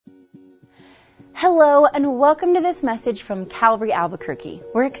Hello and welcome to this message from Calvary Albuquerque.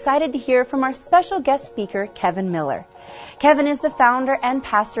 We're excited to hear from our special guest speaker, Kevin Miller. Kevin is the founder and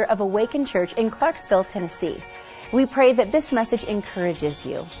pastor of Awaken Church in Clarksville, Tennessee. We pray that this message encourages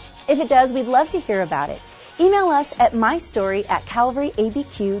you. If it does, we'd love to hear about it. Email us at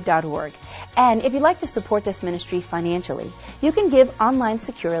mystory@calvaryabq.org. And if you'd like to support this ministry financially, you can give online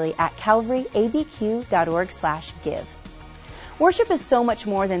securely at calvaryabq.org/give. Worship is so much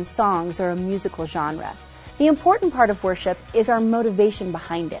more than songs or a musical genre. The important part of worship is our motivation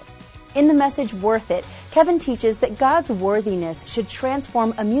behind it. In the message Worth It, Kevin teaches that God's worthiness should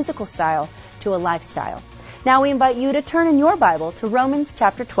transform a musical style to a lifestyle. Now we invite you to turn in your Bible to Romans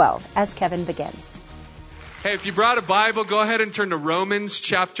chapter 12 as Kevin begins. Hey, if you brought a Bible, go ahead and turn to Romans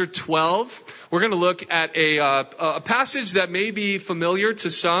chapter 12. We're going to look at a passage that may be familiar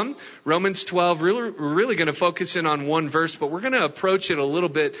to some. Romans 12, we're really going to focus in on one verse, but we're going to approach it a little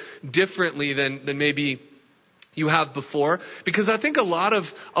bit differently than maybe you have before. Because I think a lot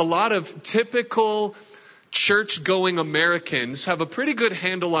of typical church-going Americans have a pretty good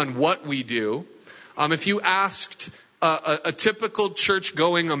handle on what we do. If you asked a typical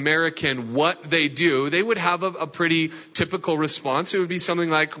church-going American what they do, they would have a pretty typical response. It would be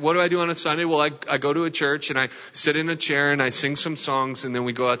something like, what do I do on a Sunday? Well, I go to a church and I sit in a chair and I sing some songs and then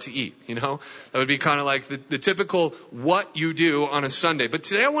we go out to eat, you know? That would be kind of like the typical what you do on a Sunday. But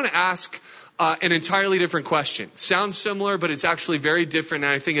today I want to ask an entirely different question. Sounds similar, but it's actually very different,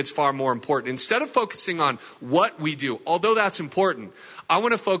 and I think it's far more important. Instead of focusing on what we do, although that's important, I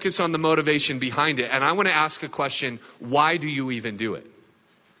want to focus on the motivation behind it, and I want to ask a question, why do you even do it?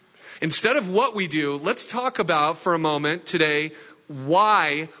 Instead of what we do, let's talk about, for a moment today,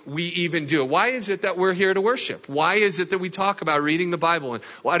 why we even do it. Why is it that we're here to worship? Why is it that we talk about reading the Bible? And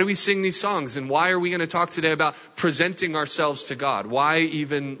why do we sing these songs? And why are we going to talk today about presenting ourselves to God? Why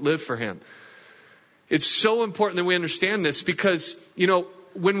even live for Him? It's so important that we understand this because, you know,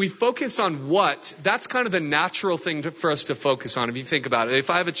 when we focus on what, that's kind of the natural thing for us to focus on. If you think about it, if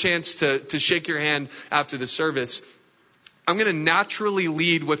I have a chance to shake your hand after the service, I'm going to naturally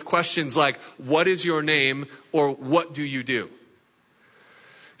lead with questions like, what is your name? Or what do you do?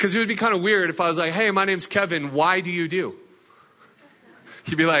 Because it would be kind of weird if I was like, hey, my name's Kevin. Why do you do?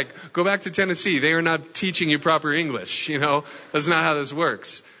 You'd be like, go back to Tennessee. They are not teaching you proper English. You know, that's not how this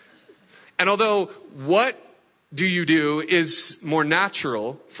works. And although what do you do is more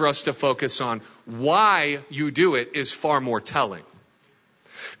natural for us to focus on, why you do it is far more telling.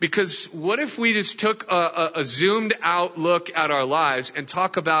 Because what if we just took a zoomed out look at our lives and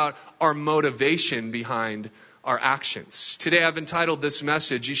talk about our motivation behind our actions? Today I've entitled this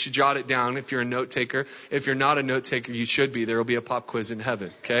message, you should jot it down if you're a note taker. If you're not a note taker, you should be. There will be a pop quiz in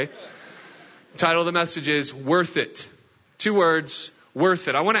heaven, okay? The title of the message is Worth It. 2 words. Worth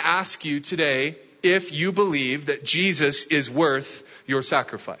it. I want to ask you today if you believe that Jesus is worth your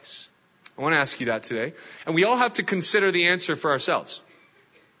sacrifice. I want to ask you that today. And we all have to consider the answer for ourselves.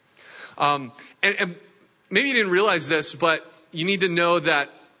 And maybe you didn't realize this, but you need to know that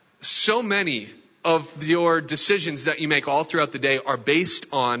so many of your decisions that you make all throughout the day are based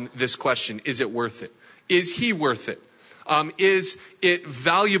on this question. Is it worth it? Is He worth it? Is it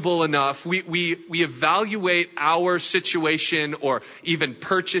valuable enough? We evaluate our situation or even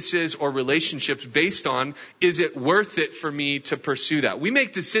purchases or relationships based on, is it worth it for me to pursue that? We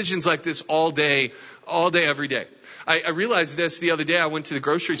make decisions like this all day, every day. I realized this the other day. I went to the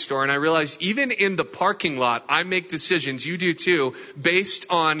grocery store and I realized even in the parking lot, I make decisions, you do too, based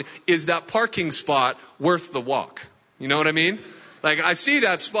on, is that parking spot worth the walk? You know what I mean? Like, I see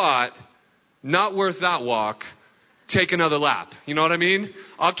that spot, not worth that walk. Take another lap. You know what I mean?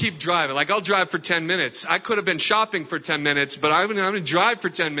 I'll keep driving. Like, I'll drive for 10 minutes. I could have been shopping for 10 minutes, but I'm going to drive for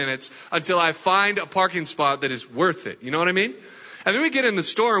 10 minutes until I find a parking spot that is worth it. You know what I mean? And then we get in the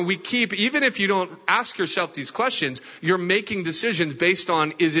store and we keep, even if you don't ask yourself these questions, you're making decisions based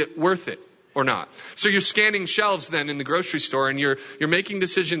on, is it worth it or not? So you're scanning shelves then in the grocery store and you're making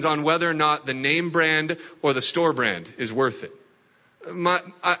decisions on whether or not the name brand or the store brand is worth it.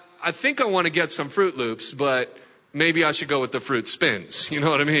 I think I want to get some Fruit Loops, but maybe I should go with the Fruit Spins. You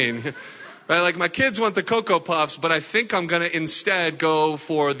know what I mean? Right? Like, my kids want the Cocoa Puffs, but I think I'm going to instead go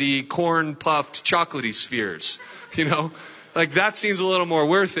for the corn puffed chocolatey spheres. You know? Like, that seems a little more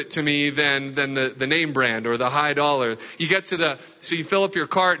worth it to me than the name brand or the high dollar. You get to so you fill up your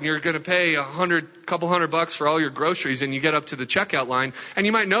cart and you're going to pay couple $100 for all your groceries, and you get up to the checkout line. And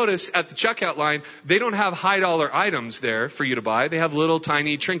you might notice at the checkout line, they don't have high dollar items there for you to buy. They have little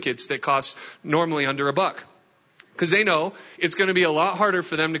tiny trinkets that cost normally under $1. Because they know it's going to be a lot harder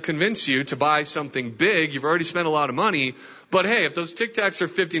for them to convince you to buy something big. You've already spent a lot of money. But hey, if those Tic Tacs are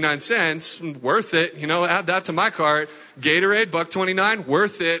 59 cents, worth it. Add that to my cart. Gatorade, $1.29,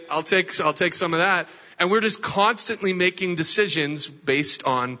 worth it. I'll take some of that. And we're just constantly making decisions based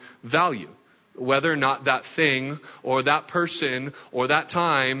on value. Whether or not that thing or that person or that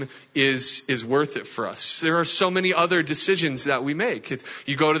time is worth it for us. There are so many other decisions that we make.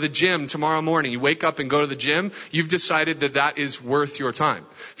 You go to the gym tomorrow morning, you wake up and go to the gym, you've decided that is worth your time.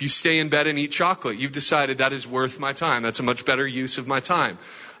 If you stay in bed and eat chocolate, you've decided that is worth my time. That's a much better use of my time.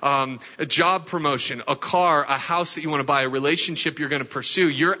 A job promotion, a car, a house that you want to buy, a relationship you're going to pursue.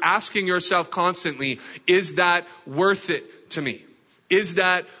 You're asking yourself constantly, is that worth it to me? Is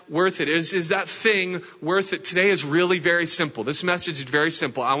that worth it? Is that thing worth it? Today is really very simple. This message is very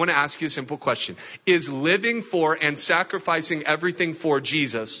simple. I want to ask you a simple question. Is living for and sacrificing everything for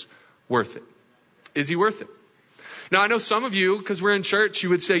Jesus worth it? Is he worth it? Now, I know some of you, because we're in church, you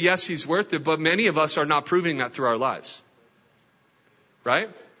would say, yes, he's worth it, but many of us are not proving that through our lives. Right?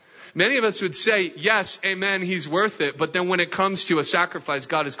 Many of us would say, yes, amen, he's worth it, but then when it comes to a sacrifice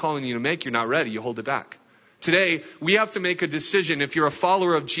God is calling you to make, you're not ready. You hold it back. Today, we have to make a decision. If you're a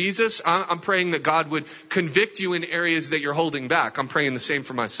follower of Jesus, I'm praying that God would convict you in areas that you're holding back. I'm praying the same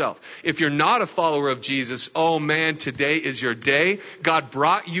for myself. If you're not a follower of Jesus, oh man, today is your day. God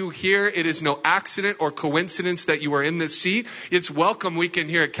brought you here. It is no accident or coincidence that you are in this seat. It's welcome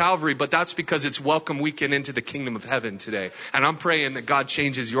weekend here at Calvary, but that's because it's welcome weekend into the kingdom of heaven today. And I'm praying that God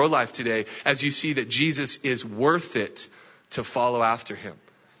changes your life today as you see that Jesus is worth it to follow after him.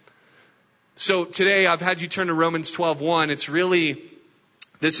 So today I've had you turn to Romans 12:1.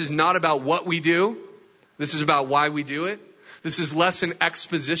 This is not about what we do. This is about why we do it. This is less an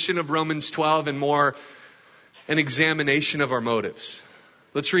exposition of Romans 12 and more an examination of our motives.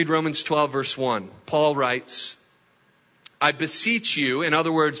 Let's read Romans 12 verse 1. Paul writes, I beseech you, in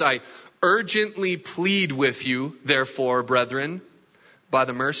other words, I urgently plead with you, therefore, brethren, by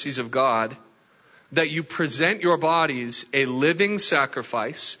the mercies of God, that you present your bodies a living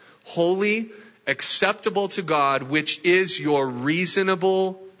sacrifice, holy, acceptable to God, which is your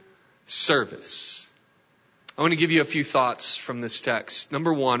reasonable service. I want to give you a few thoughts from this text.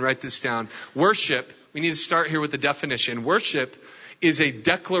 Number one, write this down. Worship, we need to start here with the definition. Worship is a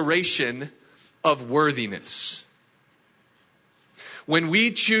declaration of worthiness. When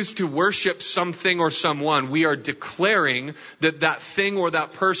we choose to worship something or someone, we are declaring that thing or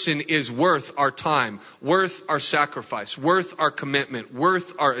that person is worth our time, worth our sacrifice, worth our commitment,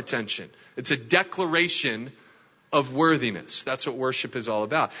 worth our attention. It's a declaration of worthiness. That's what worship is all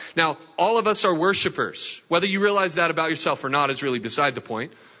about. Now, all of us are worshipers. Whether you realize that about yourself or not is really beside the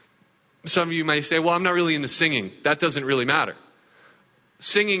point. Some of you may say, well, I'm not really into singing. That doesn't really matter.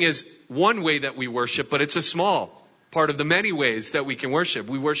 Singing is one way that we worship, but it's a small part of the many ways that we can worship.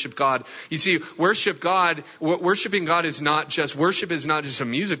 We worship God. You see, worshiping God is not just a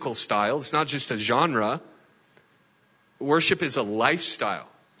musical style. It's not just a genre. Worship is a lifestyle.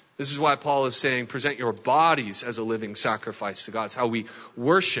 This is why Paul is saying, present your bodies as a living sacrifice to God. It's how we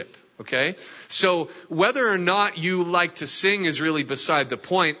worship. Okay? So whether or not you like to sing is really beside the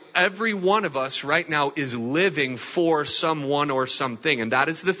point. Every one of us right now is living for someone or something. And that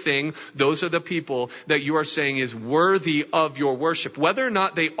is the thing. Those are the people that you are saying is worthy of your worship. Whether or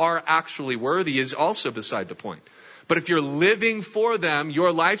not they are actually worthy is also beside the point. But if you're living for them,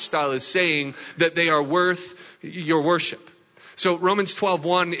 your lifestyle is saying that they are worth your worship. So Romans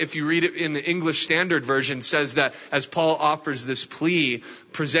 12:1, if you read it in the English Standard Version, says that as Paul offers this plea,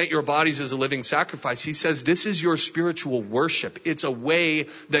 present your bodies as a living sacrifice, he says this is your spiritual worship. It's a way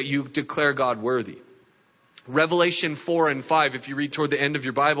that you declare God worthy. Revelation 4 and 5, if you read toward the end of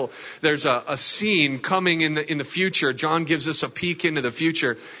your Bible, there's a scene coming in the future. John gives us a peek into the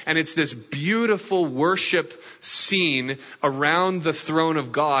future, and it's this beautiful worship scene around the throne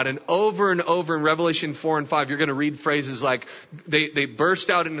of God. And over in Revelation 4 and 5, you're going to read phrases like they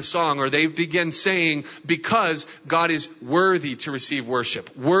burst out into song, or they begin saying, because God is worthy to receive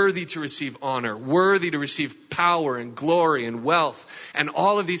worship, worthy to receive honor, worthy to receive power and glory and wealth. And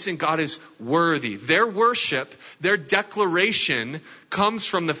all of these things, God is worthy. Their worship, their declaration comes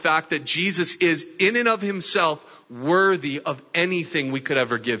from the fact that Jesus is in and of himself worthy of anything we could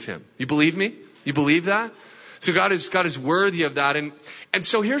ever give him. You believe me? You believe that? So God is worthy of that. And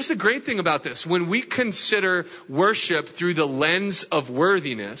so here's the great thing about this. When we consider worship through the lens of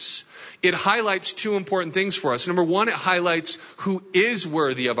worthiness, it highlights two important things for us. Number one, it highlights who is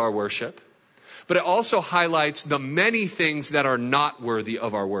worthy of our worship. But it also highlights the many things that are not worthy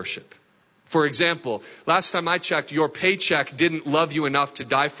of our worship. For example, last time I checked, your paycheck didn't love you enough to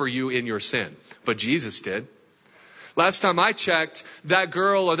die for you in your sin. But Jesus did. Last time I checked, that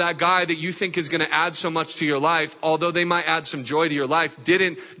girl or that guy that you think is going to add so much to your life, although they might add some joy to your life,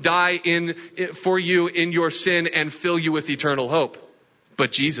 didn't die for you in your sin and fill you with eternal hope.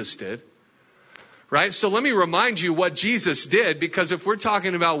 But Jesus did. Right? So let me remind you what Jesus did, because if we're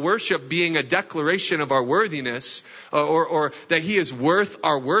talking about worship being a declaration of our worthiness, or that he is worth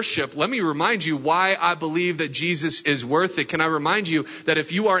our worship, let me remind you why I believe that Jesus is worth it. Can I remind you that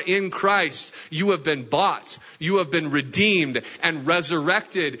if you are in Christ, you have been bought, you have been redeemed and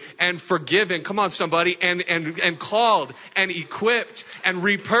resurrected and forgiven. Come on, somebody, and called and equipped and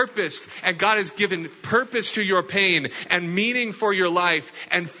repurposed, and God has given purpose to your pain and meaning for your life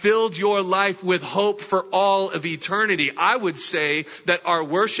and filled your life with hope for all of eternity. I would say that our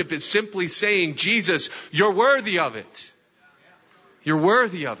worship is simply saying, Jesus, you're worthy of it. You're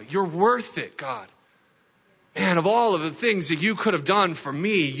worthy of it. You're worth it, God. Man, of all of the things that you could have done for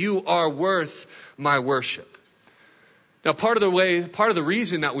me, you are worth my worship. Now, part of the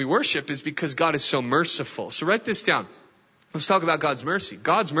reason that we worship is because God is so merciful. So write this down. Let's talk about God's mercy.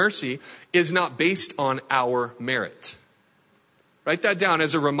 God's mercy is not based on our merit. Write that down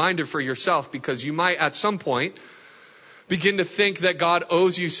as a reminder for yourself, because you might at some point begin to think that God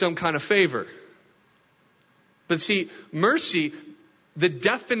owes you some kind of favor. But see, mercy, the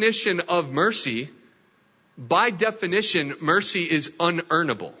definition of mercy, by definition, mercy is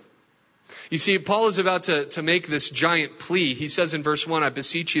unearnable. You see, Paul is about to make this giant plea. He says in verse 1, I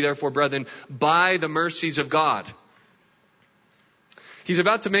beseech you therefore, brethren, by the mercies of God. He's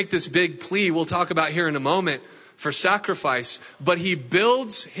about to make this big plea we'll talk about here in a moment for sacrifice, but he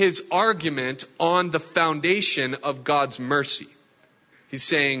builds his argument on the foundation of God's mercy. He's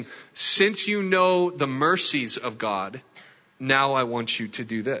saying, since you know the mercies of God, now I want you to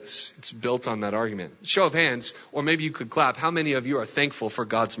do this. It's built on that argument. Show of hands, or maybe you could clap. How many of you are thankful for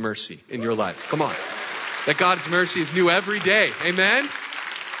God's mercy in your life? Come on. That God's mercy is new every day. Amen?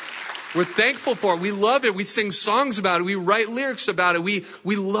 We're thankful for it. We love it. We sing songs about it. We write lyrics about it. We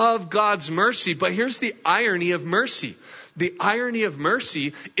love God's mercy. But here's the irony of mercy. The irony of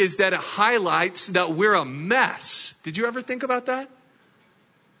mercy is that it highlights that we're a mess. Did you ever think about that?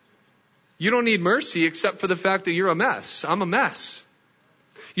 You don't need mercy except for the fact that you're a mess. I'm a mess.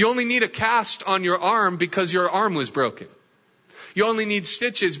 You only need a cast on your arm because your arm was broken. You only need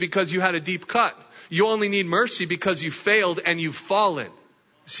stitches because you had a deep cut. You only need mercy because you failed and you've fallen.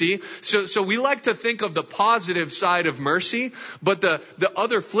 See? So we like to think of the positive side of mercy, but the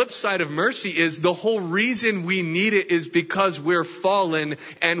other flip side of mercy is the whole reason we need it is because we're fallen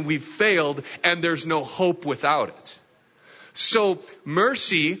and we've failed and there's no hope without it. So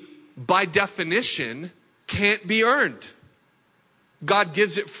mercy, by definition, can't be earned. God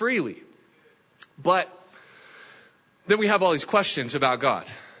gives it freely. But then we have all these questions about God.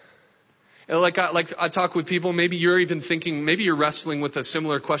 Like I talk with people, maybe you're even thinking, maybe you're wrestling with a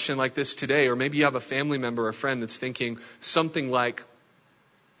similar question like this today, or maybe you have a family member or a friend that's thinking something like,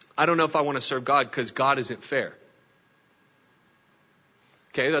 I don't know if I want to serve God because God isn't fair.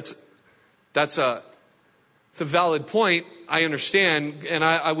 Okay, that's a valid point. I understand, and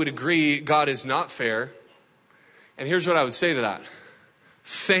I would agree God is not fair. And here's what I would say to that.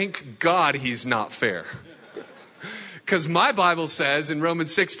 Thank God he's not fair. Because my Bible says in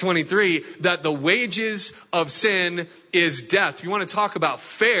Romans 6:23 that the wages of sin is death. If you want to talk about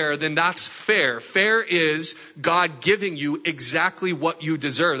fair, then that's fair. Fair is God giving you exactly what you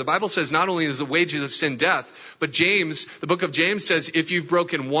deserve. The Bible says not only is the wages of sin death, but James, the book of James says if you've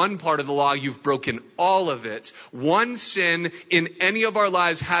broken one part of the law, you've broken all of it. One sin in any of our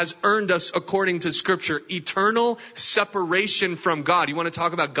lives has earned us, according to Scripture, eternal separation from God. You want to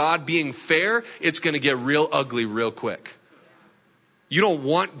talk about God being fair? It's going to get real ugly real quick. You don't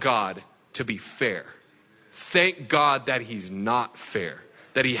want God to be fair. Thank God that he's not fair,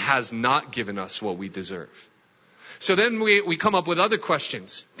 that he has not given us what we deserve. So then we come up with other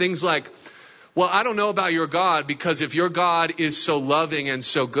questions. Things like, well, I don't know about your God, because if your God is so loving and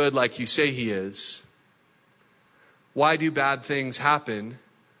so good like you say he is, why do bad things happen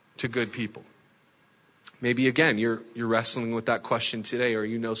to good people? Maybe again, you're wrestling with that question today, or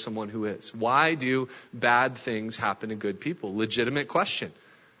you know someone who is. Why do bad things happen to good people? Legitimate question.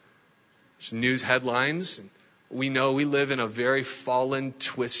 There's news headlines. We know we live in a very fallen,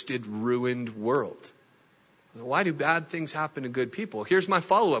 twisted, ruined world. Why do bad things happen to good people? Here's my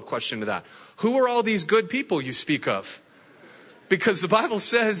follow-up question to that. Who are all these good people you speak of? Because the Bible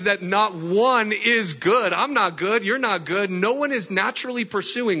says that not one is good. I'm not good. You're not good. No one is naturally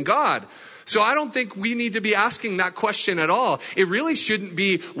pursuing God. So I don't think we need to be asking that question at all. It really shouldn't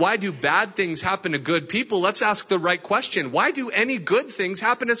be, why do bad things happen to good people? Let's ask the right question. Why do any good things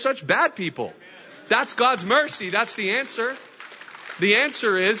happen to such bad people? That's God's mercy. That's the answer. The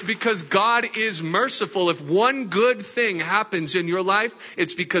answer is because God is merciful. If one good thing happens in your life,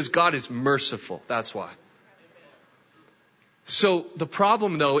 it's because God is merciful. That's why. So the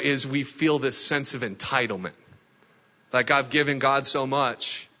problem, though, is we feel this sense of entitlement. Like, I've given God so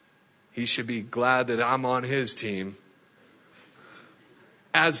much, He should be glad that I'm on His team.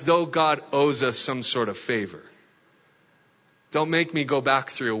 As though God owes us some sort of favor. Don't make me go back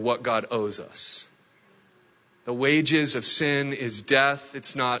through what God owes us. The wages of sin is death.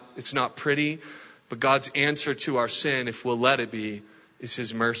 It's not pretty. But God's answer to our sin, if we'll let it be, is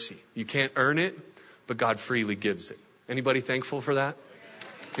His mercy. You can't earn it, but God freely gives it. Anybody thankful for that?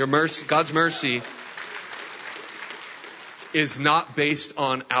 Your mercy, God's mercy is not based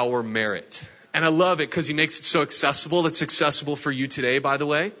on our merit. And I love it because He makes it so accessible. It's accessible for you today, by the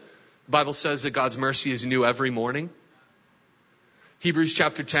way. The Bible says that God's mercy is new every morning. Hebrews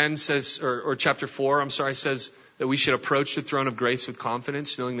chapter 10 says, or chapter 4, says that we should approach the throne of grace with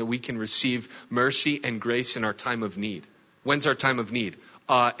confidence, knowing that we can receive mercy and grace in our time of need. When's our time of need?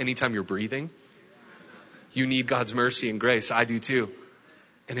 Anytime you're breathing. You need God's mercy and grace. I do too.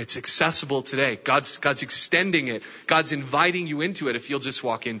 And it's accessible today. God's extending it. God's inviting you into it if you'll just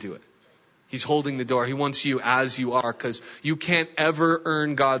walk into it. He's holding the door. He wants you as you are, because you can't ever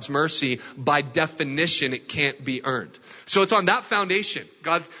earn God's mercy. By definition, it can't be earned. So it's on that foundation.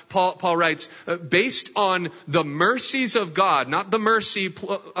 Paul writes, based on the mercies of God, not the mercy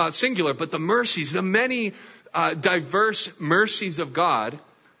singular, but the mercies, the many diverse mercies of God.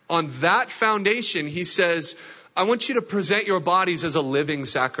 On that foundation, he says, I want you to present your bodies as a living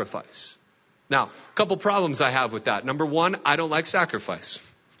sacrifice. Now, a couple problems I have with that. Number one, I don't like sacrifice.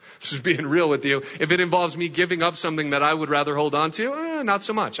 Just being real with you. If it involves me giving up something that I would rather hold on to, not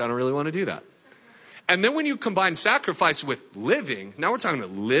so much. I don't really want to do that. And then when you combine sacrifice with living, now we're talking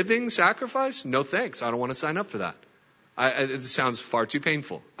about living sacrifice? No thanks. I don't want to sign up for that. It sounds far too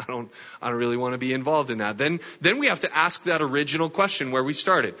painful. I don't really want to be involved in that. Then we have to ask that original question where we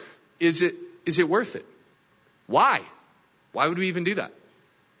started. Is it worth it? Why? Why would we even do that?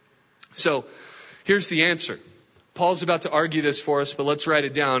 So here's the answer. Paul's about to argue this for us, but let's write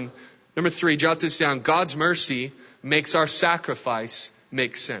it down. Number 3, jot this down. God's mercy makes our sacrifice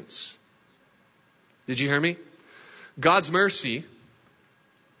make sense. Did you hear me? God's mercy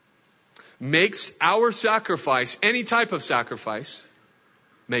makes our sacrifice, any type of sacrifice,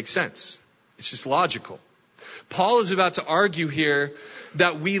 make sense. It's just logical. Paul is about to argue here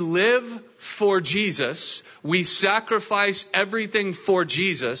that we live for Jesus. We sacrifice everything for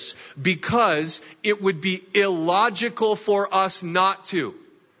Jesus because it would be illogical for us not to.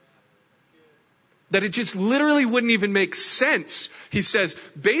 That it just literally wouldn't even make sense. He says,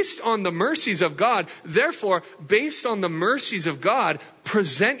 based on the mercies of God, therefore, based on the mercies of God,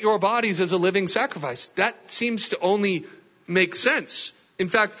 present your bodies as a living sacrifice. That seems to only make sense. In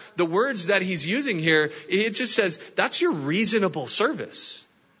fact, the words that he's using here, it just says, that's your reasonable service.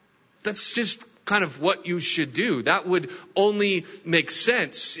 That's just kind of what you should do. That would only make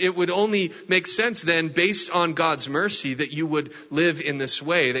sense. It would only make sense then based on God's mercy that you would live in this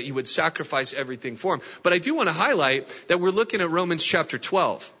way, that you would sacrifice everything for Him. But I do want to highlight that we're looking at Romans chapter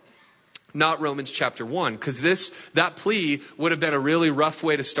 12, not Romans chapter 1, because that plea would have been a really rough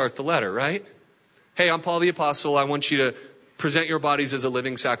way to start the letter, right? Hey, I'm Paul the Apostle. I want you to present your bodies as a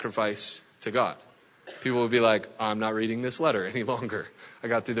living sacrifice to God. People would be like, I'm not reading this letter any longer. I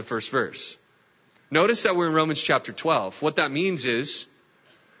got through the first verse. Notice that we're in Romans chapter 12. What that means is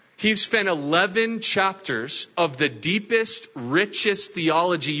he's spent 11 chapters of the deepest, richest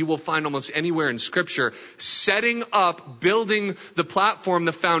theology you will find almost anywhere in Scripture, setting up, building the platform,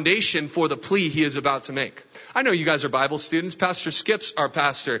 the foundation for the plea he is about to make. I know you guys are Bible students. Pastor Skip's our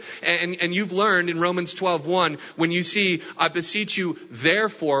pastor. And you've learned in Romans 12:1, when you see, I beseech you,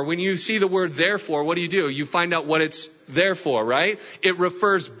 therefore, when you see the word therefore, what do? You find out what it's there for, right? It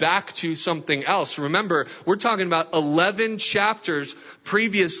refers back to something else. Remember, we're talking about 11 chapters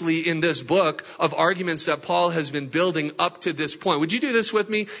previously in this book of arguments that Paul has been building up to this point. Would you do this with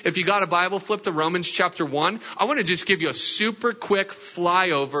me? If you got a Bible, flip to Romans chapter 1. I want to just give you a super quick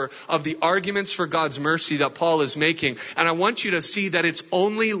flyover of the arguments for God's mercy that Paul is making. And I want you to see that it's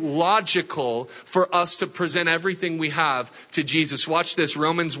only logical for us to present everything we have to Jesus. Watch this,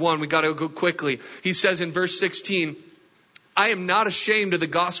 Romans 1. We got to go quickly. He says in verse 16, I am not ashamed of the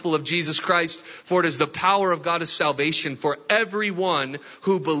gospel of Jesus Christ, for it is the power of God to salvation for everyone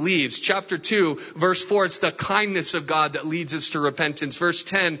who believes. Chapter 2, verse 4, it's the kindness of God that leads us to repentance. Verse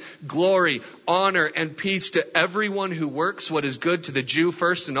 10, glory, honor and peace to everyone who works what is good, to the Jew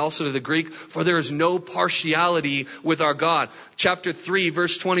first and also to the Greek, for there is no partiality with our God. Chapter 3,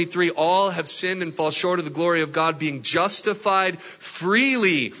 verse 23, all have sinned and fall short of the glory of God, being justified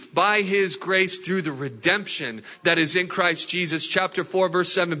freely by his grace through the redemption that is in Christ Jesus. Chapter 4,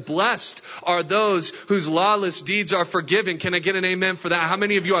 verse 7, blessed are those whose lawless deeds are forgiven. Can I get an amen for that? How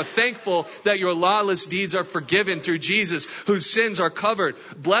many of you are thankful that your lawless deeds are forgiven through Jesus, whose sins are covered?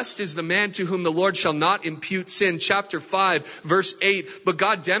 Blessed is the man to whom the Lord shall not impute sin. Chapter 5, verse 8, but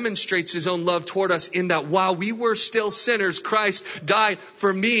God demonstrates his own love toward us in that while we were still sinners, Christ died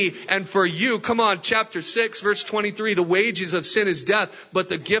for me and for you. Come on, chapter 6, verse 23, the wages of sin is death, but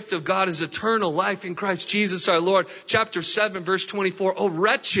the gift of God is eternal life in Christ Jesus our Lord. Chapter 7, verse 24, oh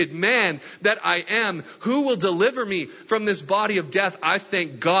wretched man that I am, who will deliver me from this body of death? I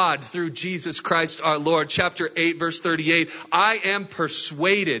thank God through Jesus Christ our Lord. Chapter 8, verse 38, I am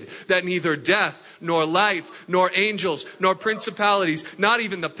persuaded that neither death, nor life, nor angels, nor principalities, not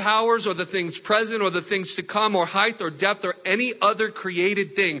even the powers or the things present or the things to come, or height or depth or any other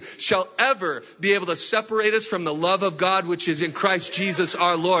created thing shall ever be able to separate us from the love of God which is in Christ Jesus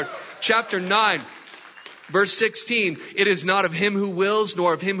our Lord. Chapter 9, verse 16, it is not of him who wills,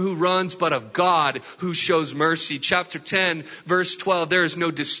 nor of him who runs, but of God who shows mercy. Chapter 10, verse 12, there is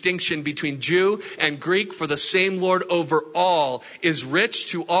no distinction between Jew and Greek, for the same Lord over all is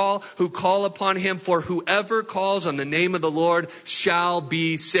rich to all who call upon him, for whoever calls on the name of the Lord shall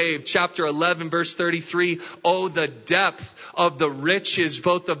be saved. Chapter 11, verse 33, oh, the depth of the riches,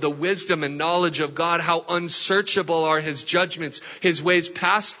 both of the wisdom and knowledge of God, how unsearchable are his judgments, his ways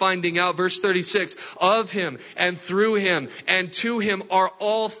past finding out. Verse 36, of him and through him and to him are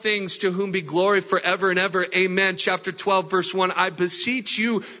all things, to whom be glory forever and ever. Amen. Chapter 12, verse 1, I beseech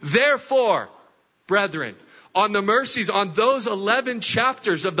you, therefore, brethren, on the mercies, on those 11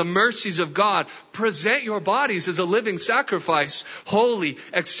 chapters of the mercies of God, present your bodies as a living sacrifice, holy,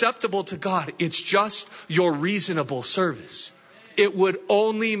 acceptable to God. It's just your reasonable service. It would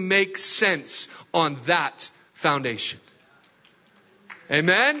only make sense on that foundation.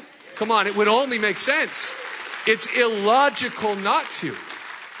 Amen? Come on, it would only make sense. It's illogical not to.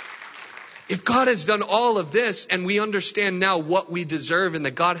 If God has done all of this and we understand now what we deserve and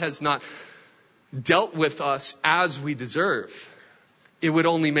that God has not dealt with us as we deserve, it would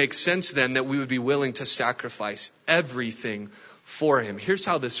only make sense then that we would be willing to sacrifice everything for him. Here's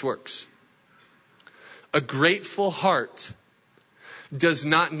how this works. A grateful heart does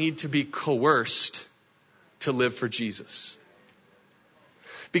not need to be coerced to live for Jesus.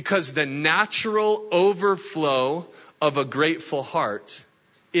 Because the natural overflow of a grateful heart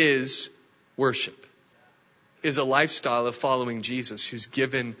is worship, is a lifestyle of following Jesus who's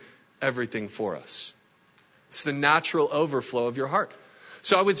given everything for us. It's the natural overflow of your heart.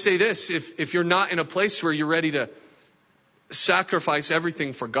 So I would say this, if you're not in a place where you're ready to sacrifice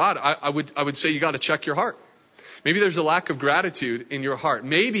everything for God, I would say you got to check your heart. Maybe there's a lack of gratitude in your heart.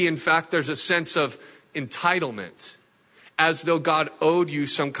 Maybe, in fact, there's a sense of entitlement, as though God owed you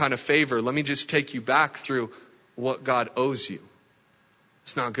some kind of favor. Let me just take you back through what God owes you.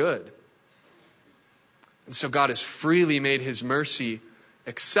 It's not good. And so God has freely made his mercy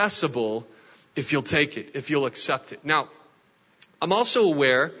accessible if you'll take it, if you'll accept it. Now, I'm also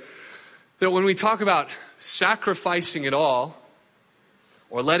aware that when we talk about sacrificing it all,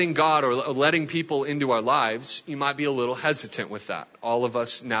 or letting God or letting people into our lives, you might be a little hesitant with that. All of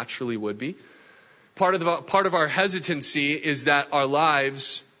us naturally would be. Part of our hesitancy is that our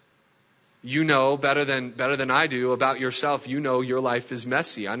lives, you know better than I do about yourself. You know your life is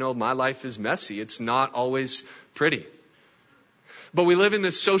messy. I know my life is messy. It's not always pretty. But we live in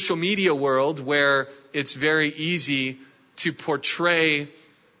this social media world where it's very easy to portray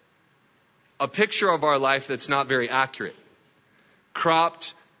a picture of our life that's not very accurate.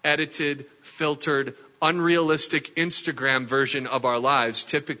 Cropped, edited, filtered, unrealistic Instagram version of our lives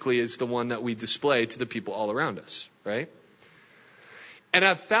typically is the one that we display to the people all around us, right? And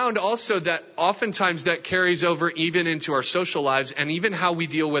I've found also that oftentimes that carries over even into our social lives and even how we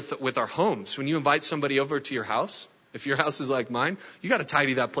deal with our homes. When you invite somebody over to your house, if your house is like mine, you got to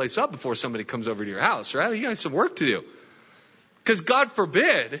tidy that place up before somebody comes over to your house, right? You got some work to do. Because God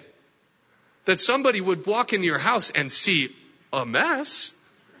forbid that somebody would walk into your house and see a mess,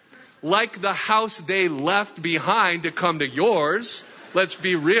 like the house they left behind to come to yours. Let's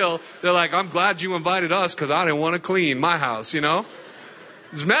be real. They're like, I'm glad you invited us because I didn't want to clean my house, you know.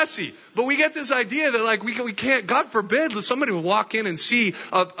 It's messy. But we get this idea that like we can't, God forbid, somebody will walk in and see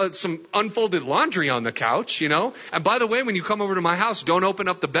some unfolded laundry on the couch, And by the way, when you come over to my house, don't open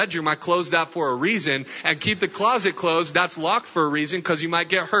up the bedroom. I closed that for a reason. And keep the closet closed. That's locked for a reason because you might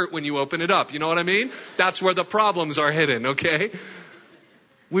get hurt when you open it up. You know what I mean? That's where the problems are hidden, okay?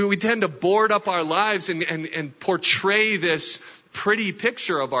 We tend to board up our lives and portray this pretty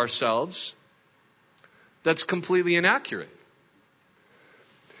picture of ourselves that's completely inaccurate.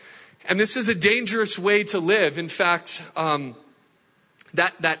 And this is a dangerous way to live. In fact,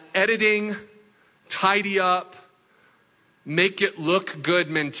 that editing, tidy up, make it look good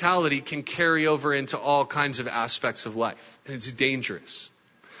mentality can carry over into all kinds of aspects of life. And it's dangerous.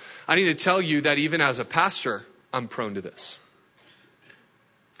 I need to tell you that even as a pastor, I'm prone to this.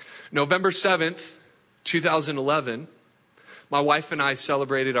 November 7th, 2011, my wife and I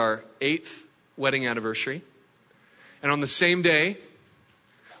celebrated our 8th wedding anniversary. And on the same day,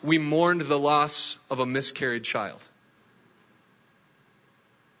 we mourned the loss of a miscarried child.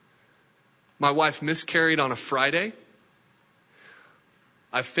 My wife miscarried on a Friday.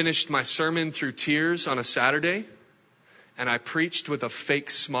 I finished my sermon through tears on a Saturday, and I preached with a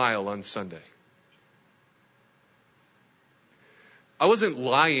fake smile on Sunday. I wasn't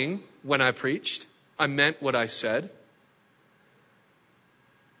lying when I preached. I meant what I said.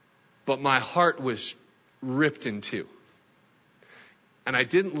 But my heart was ripped in two. And I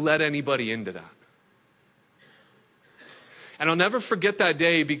didn't let anybody into that. And I'll never forget that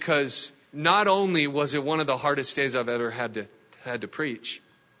day because not only was it one of the hardest days I've ever had to preach,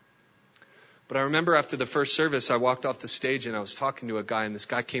 but I remember after the first service, I walked off the stage and I was talking to a guy, and this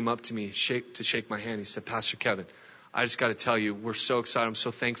guy came up to me to shake my hand. He said, "Pastor Kevin, I just got to tell you, we're so excited. I'm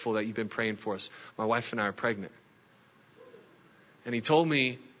so thankful that you've been praying for us. My wife and I are pregnant." And he told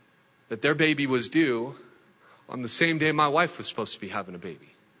me that their baby was due on the same day my wife was supposed to be having a baby.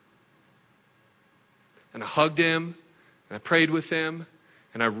 And I hugged him, and I prayed with him,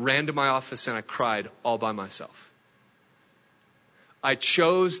 and I ran to my office and I cried all by myself. I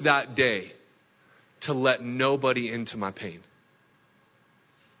chose that day to let nobody into my pain.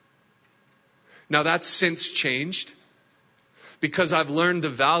 Now that's since changed because I've learned the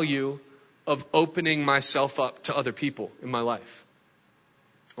value of opening myself up to other people in my life.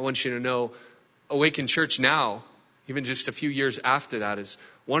 I want you to know, Awaken Church now, even just a few years after that, is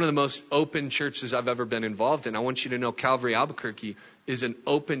one of the most open churches I've ever been involved in. I want you to know Calvary Albuquerque is an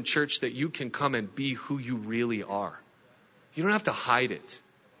open church that you can come and be who you really are. You don't have to hide it.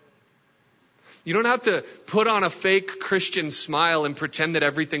 You don't have to put on a fake Christian smile and pretend that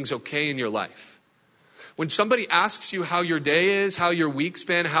everything's okay in your life. When somebody asks you how your day is, how your week's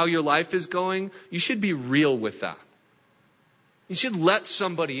been, how your life is going, you should be real with that. You should let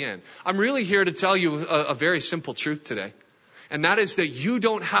somebody in. I'm really here to tell you a very simple truth today. And that is that you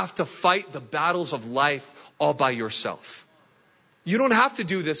don't have to fight the battles of life all by yourself. You don't have to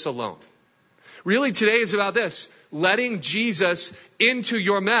do this alone. Really, today is about this: letting Jesus into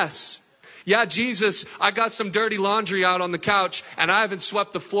your mess. Yeah, Jesus, I got some dirty laundry out on the couch and I haven't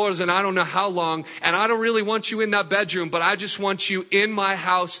swept the floors in I don't know how long, and I don't really want you in that bedroom, but I just want you in my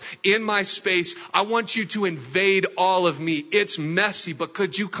house, in my space. I want you to invade all of me. It's messy, but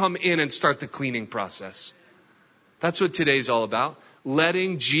could you come in and start the cleaning process? That's what today's all about.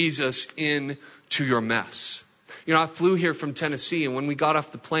 Letting Jesus into your mess. I flew here from Tennessee, and when we got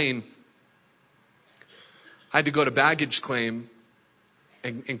off the plane, I had to go to baggage claim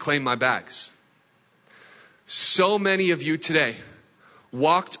and claim my bags. So many of you today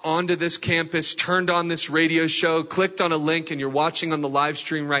walked onto this campus, turned on this radio show, clicked on a link, and you're watching on the live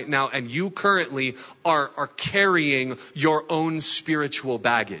stream right now, and you currently are carrying your own spiritual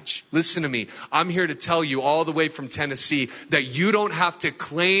baggage. Listen to me. I'm here to tell you all the way from Tennessee that you don't have to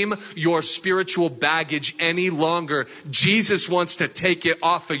claim your spiritual baggage any longer. Jesus wants to take it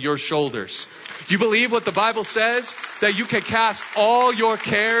off of your shoulders. Do you believe what the Bible says? That you can cast all your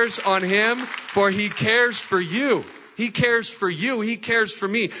cares on Him, for He cares for you. He cares for you. He cares for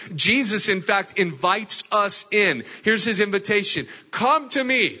me. Jesus, in fact, invites us in. Here's His invitation. Come to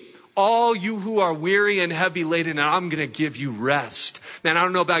me, all you who are weary and heavy laden, and I'm going to give you rest. Man, I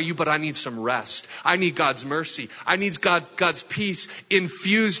don't know about you, but I need some rest. I need God's mercy. I need God's peace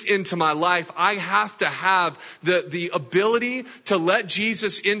infused into my life. I have to have the ability to let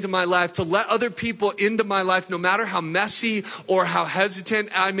Jesus into my life, to let other people into my life, no matter how messy or how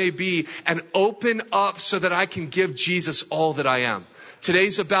hesitant I may be, and open up so that I can give Jesus all that I am.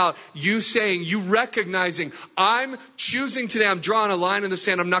 Today's about you saying, you recognizing, I'm choosing today, I'm drawing a line in the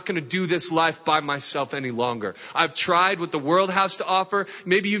sand. I'm not going to do this life by myself any longer. I've tried what the world has to offer.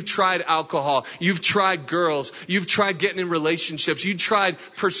 Maybe you've tried alcohol. You've tried girls. You've tried getting in relationships. You tried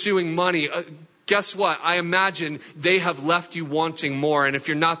pursuing money. Guess what? I imagine they have left you wanting more. And if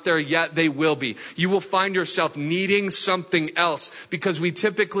you're not there yet, they will be. You will find yourself needing something else because we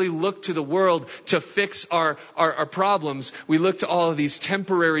typically look to the world to fix our problems. We look to all of these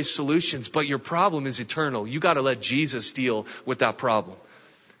temporary solutions, but your problem is eternal. You got to let Jesus deal with that problem.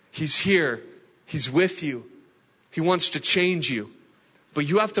 He's here. He's with you. He wants to change you. But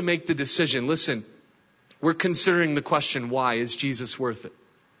you have to make the decision. Listen, we're considering the question, why is Jesus worth it?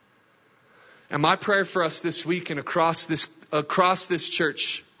 And my prayer for us this week and across this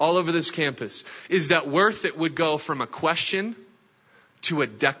church, all over this campus, is that worth it would go from a question to a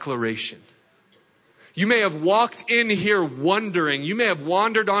declaration. You may have walked in here wondering, you may have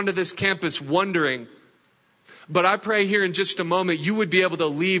wandered onto this campus wondering, but I pray here in just a moment you would be able to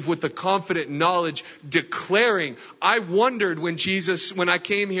leave with the confident knowledge declaring, I wondered when I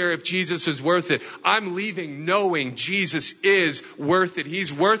came here if Jesus is worth it. I'm leaving knowing Jesus is worth it.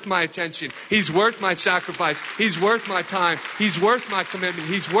 He's worth my attention. He's worth my sacrifice. He's worth my time. He's worth my commitment.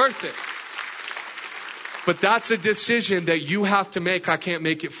 He's worth it. But that's a decision that you have to make. I can't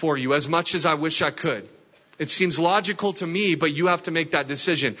make it for you as much as I wish I could. It seems logical to me, but you have to make that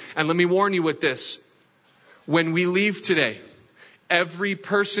decision. And let me warn you with this. When we leave today, every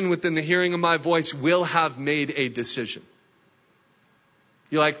person within the hearing of my voice will have made a decision.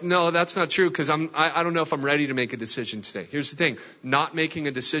 You're like, no, that's not true because I don't know if I'm ready to make a decision today. Here's the thing. Not making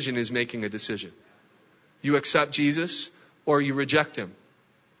a decision is making a decision. You accept Jesus or you reject him.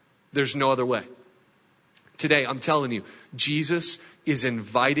 There's no other way. Today, I'm telling you, Jesus is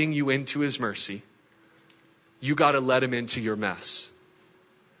inviting you into his mercy. You got to let him into your mess.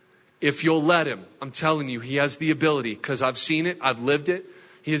 If you'll let him, I'm telling you, he has the ability, because I've seen it, I've lived it.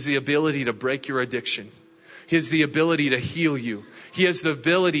 He has the ability to break your addiction. He has the ability to heal you. He has the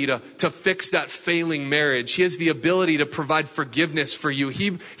ability to fix that failing marriage. He has the ability to provide forgiveness for you.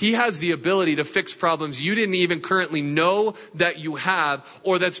 He has the ability to fix problems you didn't even currently know that you have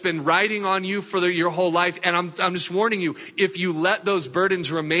or that's been riding on you for your whole life. And I'm just warning you, if you let those burdens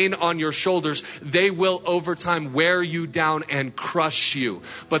remain on your shoulders, they will over time wear you down and crush you.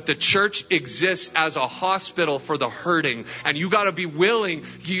 But the church exists as a hospital for the hurting. And you got to be willing,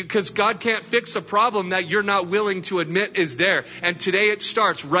 because God can't fix a problem that you're not willing to admit is there. And today it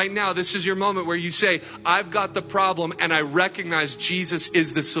starts right now. This is your moment where you say, I've got the problem and I recognize Jesus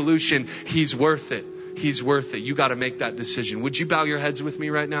is the solution. He's worth it. He's worth it. You got to make that decision. Would you bow your heads with me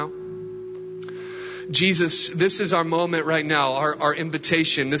right now? Jesus, this is our moment right now, our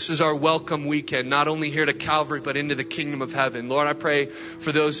invitation. This is our welcome weekend, not only here to Calvary, but into the kingdom of heaven. Lord, I pray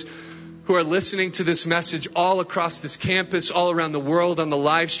for those who are listening to this message all across this campus, all around the world on the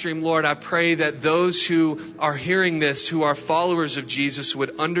live stream. Lord, I pray that those who are hearing this, who are followers of Jesus,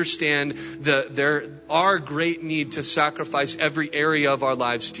 would understand our great need to sacrifice every area of our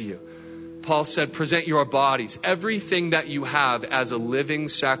lives to you. Paul said, present your bodies, everything that you have, as a living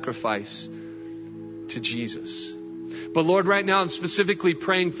sacrifice to Jesus. But Lord, right now I'm specifically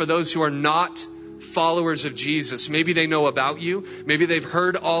praying for those who are not followers of Jesus. Maybe they know about you. Maybe they've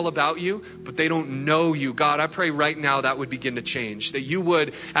heard all about you, but they don't know you. God, I pray right now that would begin to change. That you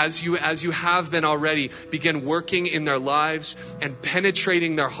would, as you have been already, begin working in their lives and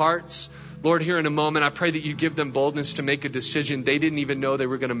penetrating their hearts. Lord, here in a moment, I pray that you give them boldness to make a decision they didn't even know they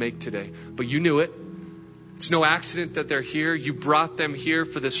were going to make today. But you knew it. It's no accident that they're here. You brought them here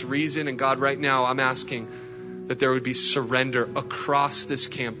for this reason. And God, right now, I'm asking that there would be surrender across this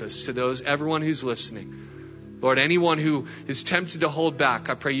campus to everyone who's listening. Lord, anyone who is tempted to hold back,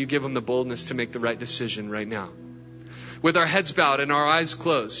 I pray you give them the boldness to make the right decision right now. With our heads bowed and our eyes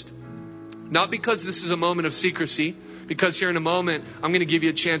closed, not because this is a moment of secrecy, because here in a moment, I'm going to give you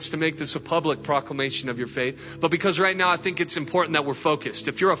a chance to make this a public proclamation of your faith. But because right now, I think it's important that we're focused.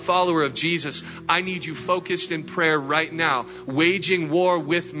 If you're a follower of Jesus, I need you focused in prayer right now, waging war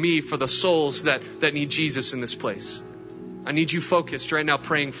with me for the souls that need Jesus in this place. I need you focused right now,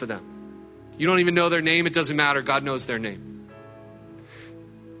 praying for them. You don't even know their name. It doesn't matter. God knows their name.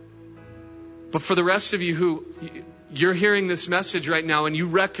 But for the rest of you who you're hearing this message right now and you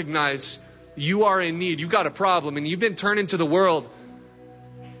recognize you are in need, you've got a problem, and you've been turning to the world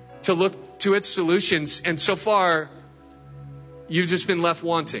to look to its solutions, and so far, you've just been left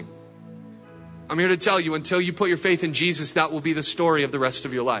wanting. I'm here to tell you, until you put your faith in Jesus, that will be the story of the rest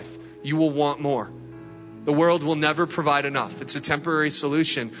of your life. You will want more. The world will never provide enough. It's a temporary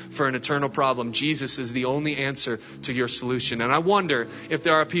solution for an eternal problem. Jesus is the only answer to your solution. And I wonder if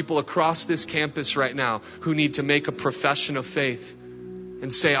there are people across this campus right now who need to make a profession of faith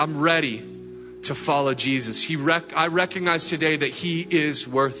and say, I'm ready to follow Jesus. I recognize today that He is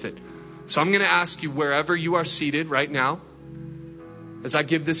worth it. So I'm going to ask you, wherever you are seated right now, as I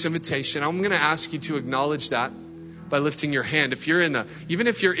give this invitation, I'm going to ask you to acknowledge that by lifting your hand. Even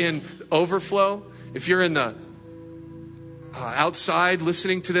if you're in overflow, if you're in the outside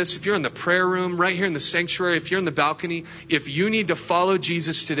listening to this, if you're in the prayer room, right here in the sanctuary, if you're in the balcony, if you need to follow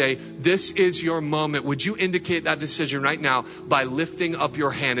Jesus today, this is your moment. Would you indicate that decision right now by lifting up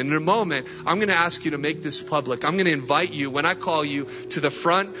your hand? And in a moment, I'm going to ask you to make this public. I'm going to invite you, when I call you, to the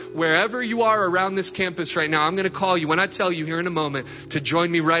front, wherever you are around this campus right now. I'm going to call you when I tell you here in a moment to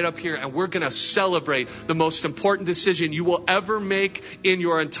join me right up here, and we're going to celebrate the most important decision you will ever make in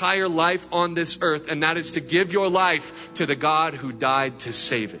your entire life on this earth, and that is to give your life to the God who died to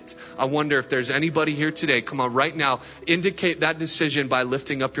save it. I wonder if there's anybody here today. Come on, right now, indicate that decision by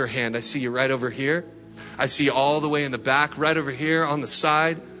lifting up your hand. I see you right over here. I see you all the way in the back, right over here on the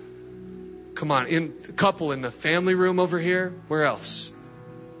side. Come on, a couple in the family room over here. Where else?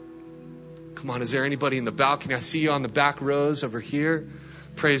 Come on, is there anybody in the balcony? I see you on the back rows over here.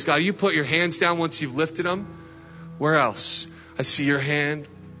 Praise God. You put your hands down once you've lifted them. Where else? I see your hand.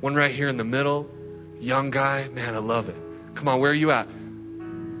 One right here in the middle. Young guy. Man, I love it. Come on, where are you at?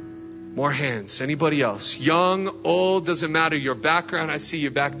 More hands. Anybody else? Young, old, doesn't matter. Your background, I see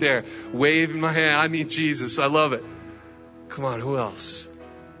you back there. Waving my hand. I mean Jesus. I love it. Come on, who else?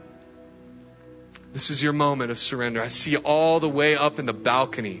 This is your moment of surrender. I see you all the way up in the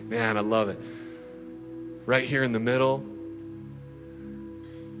balcony. Man, I love it. Right here in the middle.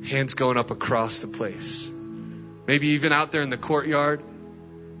 Hands going up across the place. Maybe even out there in the courtyard.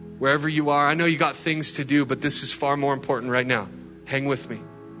 Wherever you are, I know you got things to do, but this is far more important right now. Hang with me.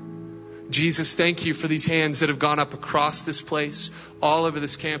 Jesus, thank you for these hands that have gone up across this place, all over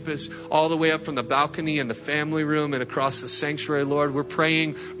this campus, all the way up from the balcony and the family room and across the sanctuary, Lord. We're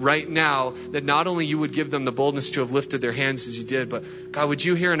praying right now that not only you would give them the boldness to have lifted their hands as you did, but God, would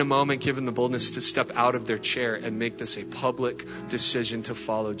you here in a moment give them the boldness to step out of their chair and make this a public decision to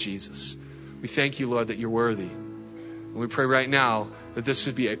follow Jesus. We thank you, Lord, that you're worthy. And we pray right now that this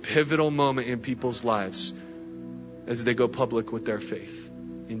would be a pivotal moment in people's lives as they go public with their faith.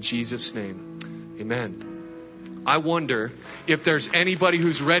 In Jesus' name, amen. I wonder if there's anybody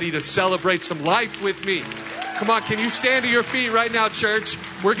who's ready to celebrate some life with me. Come on, can you stand to your feet right now, church?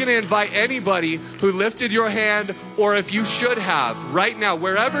 We're going to invite anybody who lifted your hand, or if you should have, right now,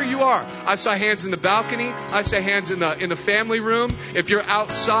 wherever you are. I saw hands in the balcony. I saw hands in the family room. If you're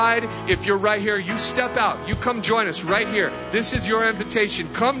outside, if you're right here, you step out. You come join us right here. This is your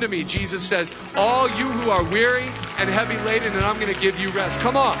invitation. Come to me, Jesus says, all you who are weary and heavy laden, and I'm going to give you rest.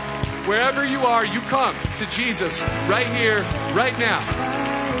 Come on. Wherever you are, you come to Jesus right here, right now.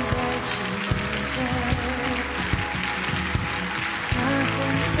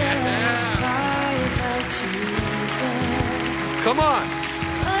 Come on.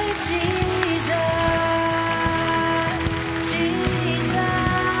 Jesus, Jesus.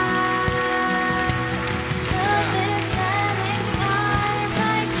 Nothing satisfies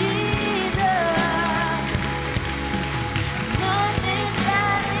like Jesus. Nothing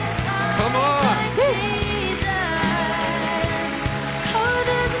satisfies. Come on. Like Jesus. Oh,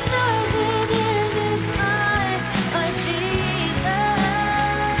 there's nothing in this life like Jesus.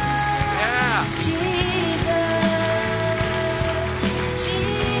 Yeah. Jesus.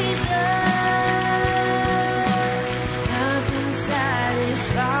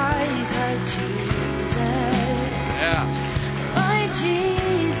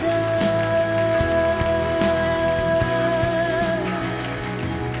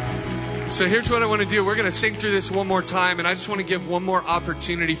 So here's what I want to do. We're going to sing through this one more time, and I just want to give one more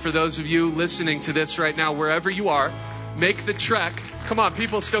opportunity for those of you listening to this right now, wherever you are, make the trek. Come on,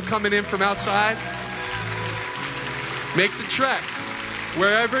 people still coming in from outside. Make the trek.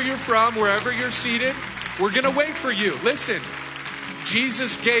 Wherever you're from, wherever you're seated, we're going to wait for you. Listen,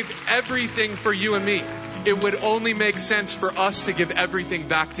 Jesus gave everything for you and me. It would only make sense for us to give everything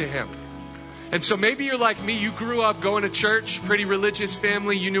back to Him. And so maybe you're like me. You grew up going to church, pretty religious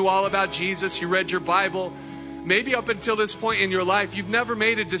family. You knew all about Jesus. You read your Bible. Maybe up until this point in your life, you've never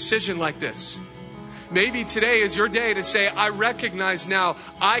made a decision like this. Maybe today is your day to say, I recognize now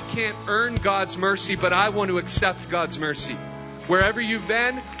I can't earn God's mercy, but I want to accept God's mercy. Wherever you've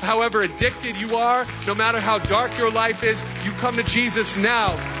been, however addicted you are, no matter how dark your life is, you come to Jesus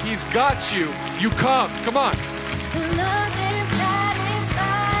now. He's got you. You come. Come on.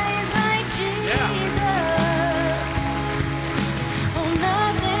 Yeah.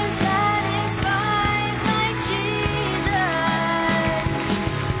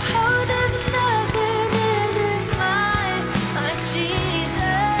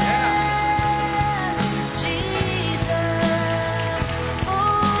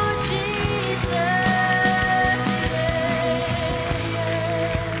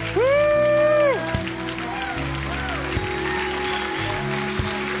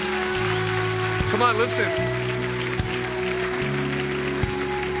 Come on, listen.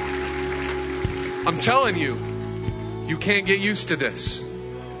 I'm telling you, you can't get used to this.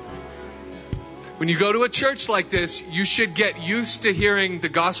 When you go to a church like this, you should get used to hearing the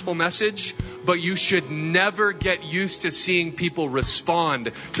gospel message, but you should never get used to seeing people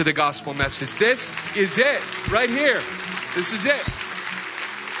respond to the gospel message. This is it, right here. This is it.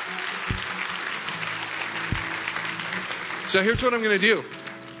 So here's what I'm going to do.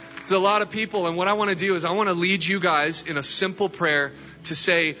 There's a lot of people, and what I want to do is I want to lead you guys in a simple prayer to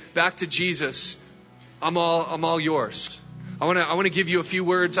say back to Jesus, I'm all yours. I want to give you a few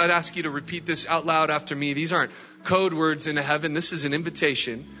words. I'd ask you to repeat this out loud after me. These aren't code words into heaven. This is an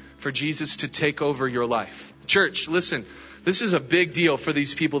invitation for Jesus to take over your life. Church, listen, this is a big deal for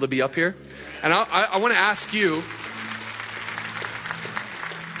these people to be up here. And I want to ask you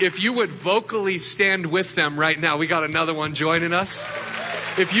if you would vocally stand with them right now. We got another one joining us.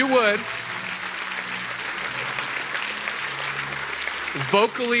 If you would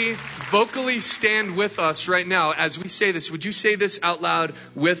vocally stand with us right now as we say this. Would you say this out loud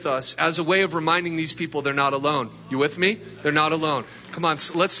with us as a way of reminding these people they're not alone? You with me? They're not alone. Come on,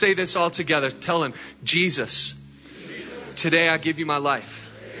 let's say this all together. Tell him, Jesus, today I give you my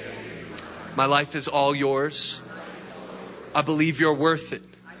life. My life is all yours. I believe you're worth it.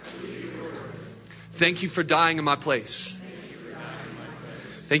 Thank you for dying in my place.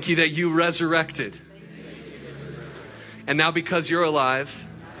 Thank you that you resurrected. And now because you're alive,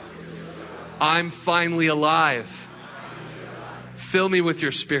 I'm finally alive. Fill me with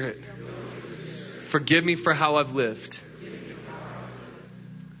your Spirit. Forgive me for how I've lived.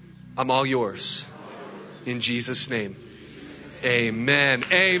 I'm all yours. In Jesus' name. Amen.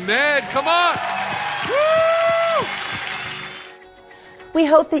 Amen. Come on. Woo! We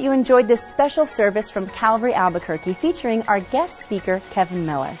hope that you enjoyed this special service from Calvary Albuquerque featuring our guest speaker, Kevin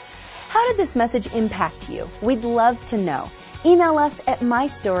Miller. How did this message impact you? We'd love to know. Email us at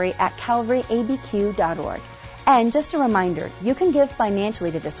mystory@calvaryabq.org. And just a reminder, you can give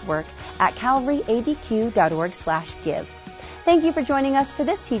financially to this work at calvaryabq.org/give. Thank you for joining us for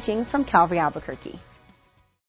this teaching from Calvary Albuquerque.